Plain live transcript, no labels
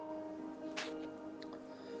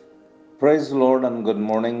Praise the Lord and good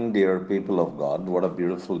morning, dear people of God. What a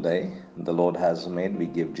beautiful day the Lord has made. We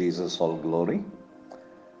give Jesus all glory.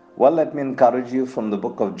 Well, let me encourage you from the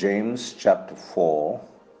book of James, chapter 4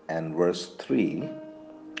 and verse 3.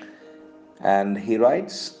 And he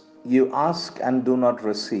writes, "You ask and do not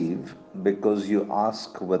receive, because you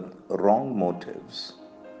ask with wrong motives,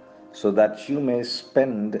 so that you may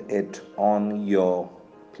spend it on your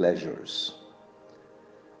pleasures."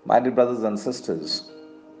 My dear brothers and sisters,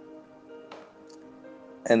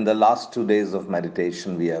 in the last 2 days of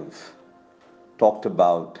meditation, we have talked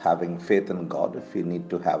about having faith in God. If we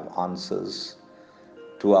need to have answers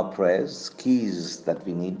to our prayers, keys that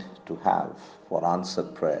we need to have for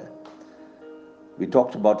answered prayer. We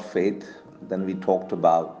talked about faith, then we talked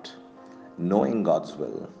about knowing God's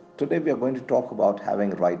will. Today we are going to talk about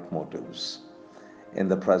having right motives in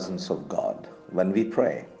the presence of God when we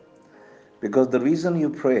pray. Because the reason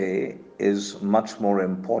you pray is much more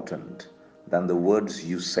important than the words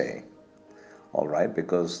you say. All right,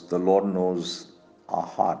 because the Lord knows our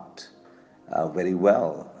heart very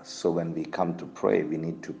well. So when we come to pray, we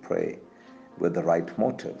need to pray with the right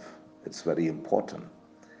motive. It's very important.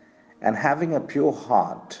 And having a pure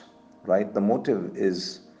heart, right? The motive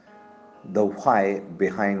is the why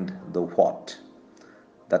behind the what.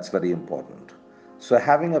 That's very important. So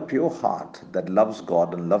having a pure heart that loves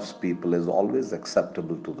God and loves people is always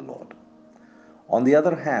acceptable to the Lord. On the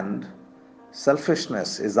other hand,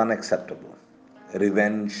 selfishness is unacceptable.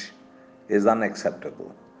 Revenge is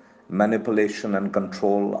unacceptable. Manipulation and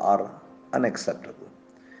control are unacceptable.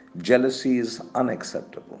 Jealousy is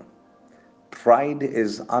unacceptable. Pride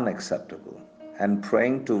is unacceptable. And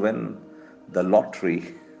praying to win the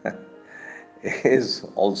lottery is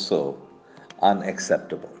also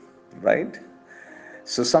unacceptable, right?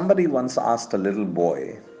 So somebody once asked a little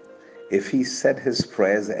boy if he said his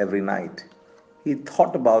prayers every night. He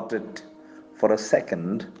thought about it for a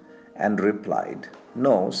second and replied,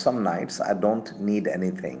 "No, some nights I don't need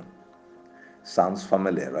anything." Sounds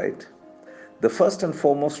familiar, right? The first and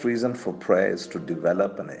foremost reason for prayer is to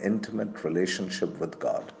develop an intimate relationship with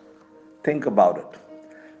God. Think about it.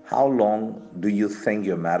 How long do you think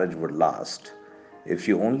your marriage would last if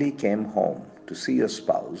you only came home to see your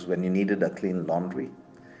spouse when you needed a clean laundry,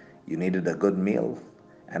 you needed a good meal,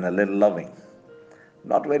 and a little loving?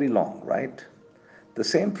 Not very long, right? The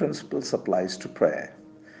same principle applies to prayer.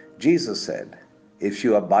 Jesus said, "If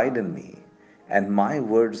you abide in me and my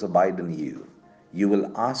words abide in you, you will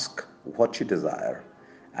ask what you desire,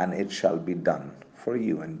 and it shall be done for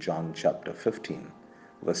you," in John chapter 15,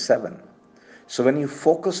 verse 7. So when you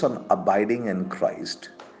focus on abiding in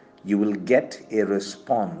Christ, you will get a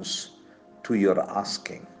response to your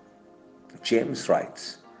asking. James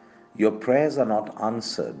writes, "Your prayers are not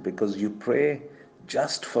answered because you pray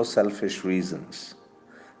just for selfish reasons."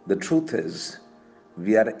 The truth is,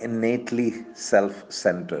 we are innately self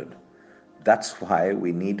centered. That's why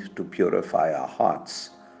we need to purify our hearts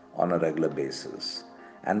on a regular basis.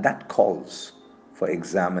 And that calls for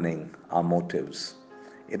examining our motives.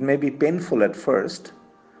 It may be painful at first,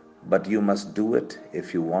 but you must do it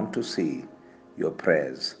if you want to see your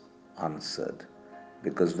prayers answered.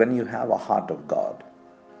 Because when you have a heart of God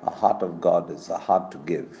is a heart to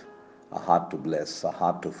give, a heart to bless, a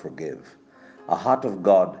heart to forgive. A heart of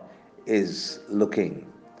God is looking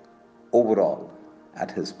overall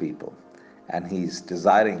at His people, and He's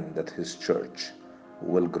desiring that His church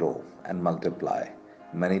will grow and multiply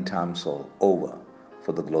many times over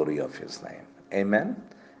for the glory of His name. Amen.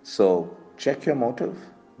 So check your motive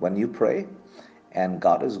when you pray, and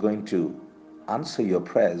God is going to answer your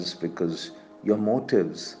prayers because your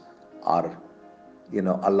motives are,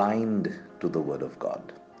 aligned to the Word of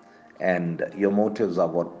God, and your motives are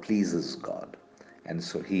what pleases God, and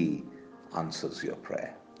so He answers your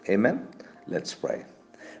prayer. Amen. Let's pray.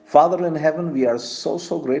 Father in heaven, we are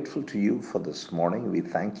so grateful to you for this morning. We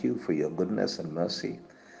thank you for your goodness and mercy.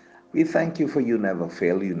 We thank you for you never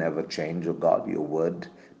fail, you never change, oh God. Your word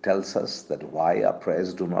tells us that why our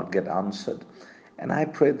prayers do not get answered. And I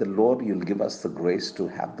pray the Lord, you'll give us the grace to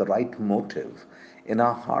have the right motive in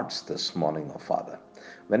our hearts this morning, oh Father.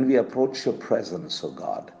 When we approach your presence, oh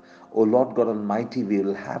God, oh Lord God Almighty, we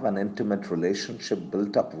will have an intimate relationship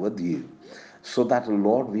built up with you, so that,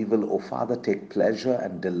 Lord, we will, O Father, take pleasure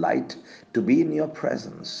and delight to be in your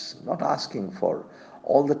presence, not asking for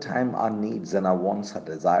all the time our needs and our wants, our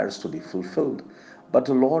desires to be fulfilled, but,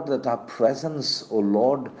 O Lord, that our presence, O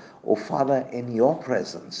Lord, O Father, in your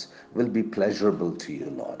presence will be pleasurable to you,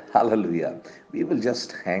 Lord. Hallelujah. We will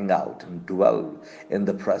just hang out and dwell in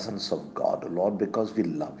the presence of God, Lord, because we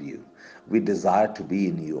love you. We desire to be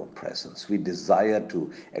in your presence. We desire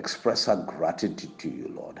to express our gratitude to you,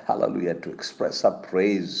 Lord. Hallelujah. To express our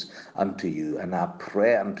praise unto you and our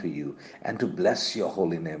prayer unto you and to bless your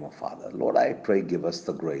holy name, O Father. Lord, I pray, give us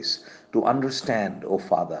the grace to understand, O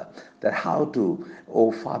Father, that how to,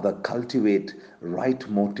 O Father, cultivate right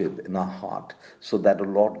motive in our heart so that, O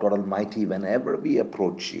Lord God Almighty, whenever we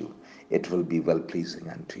approach you, it will be well pleasing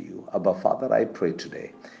unto you. Abba, Father, I pray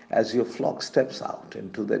today as your flock steps out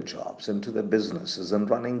into their jobs, into their businesses, and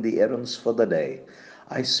running the errands for the day,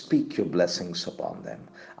 I speak your blessings upon them.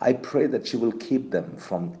 I pray that you will keep them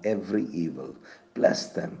from every evil. Bless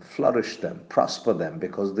them, flourish them, prosper them,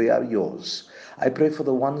 because they are yours. I pray for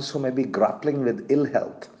the ones who may be grappling with ill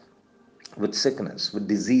health, with sickness, with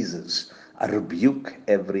diseases. I rebuke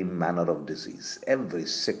every manner of disease, every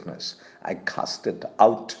sickness. I cast it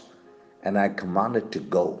out and I command it to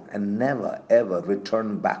go and never ever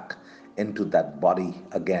return back into that body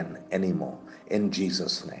again anymore. In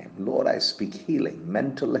Jesus' name. Lord, I speak healing,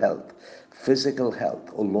 mental health, physical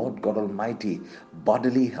health. Oh Lord God Almighty,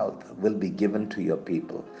 bodily health will be given to your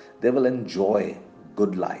people. They will enjoy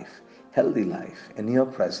good life, healthy life in your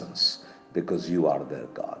presence because you are their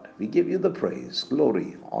God. We give you the praise,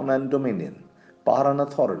 glory, honor, and dominion, power and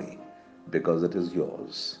authority because it is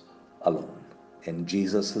yours alone. In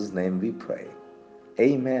Jesus' name we pray.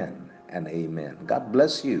 Amen and amen. God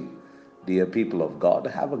bless you, dear people of God.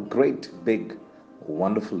 Have a great, big,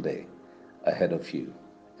 wonderful day ahead of you.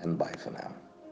 And bye for now.